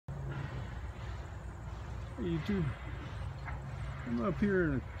Hey YouTube, I'm up here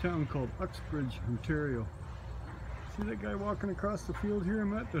in a town called Uxbridge, Ontario. See that guy walking across the field here?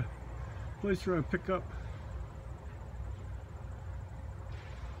 I'm at the place where I pick up.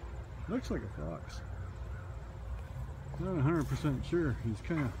 Looks like a fox. Not 100% sure. He's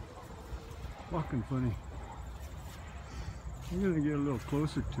kind of walking funny. I'm gonna get a little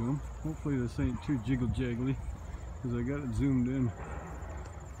closer to him. Hopefully this ain't too jiggle-jaggly because I got it zoomed in.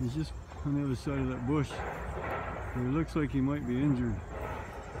 He's just on the other side of that bush. But it looks like he might be injured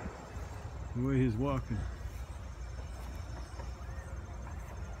the way he's walking.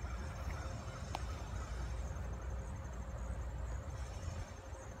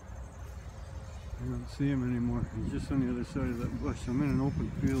 I don't see him anymore. He's just on the other side of that bush. I'm in an open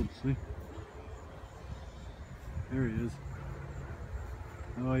field, see? There he is.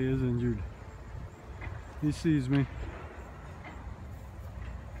 Oh, he is injured. He sees me.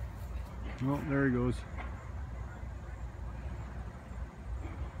 Oh, there he goes.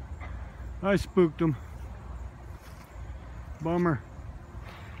 I spooked him. Bummer.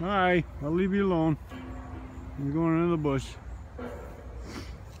 Hi, I'll leave you alone. I'm going into the bush.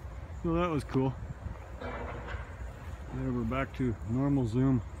 So that was cool. There, we're back to normal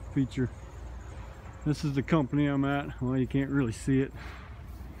zoom feature. This is the company I'm at. Well, you can't really see it.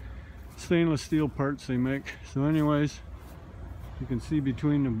 Stainless steel parts they make. So anyways, you can see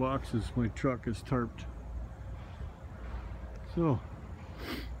between the boxes my truck is tarped. So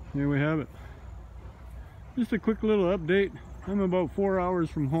there we have it. Just a quick little update. I'm about 4 hours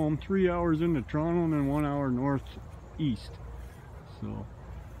from home, 3 hours into Toronto, and then 1 hour northeast. So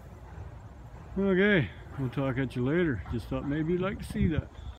okay, we'll talk at you later. Just thought maybe you'd like to see that.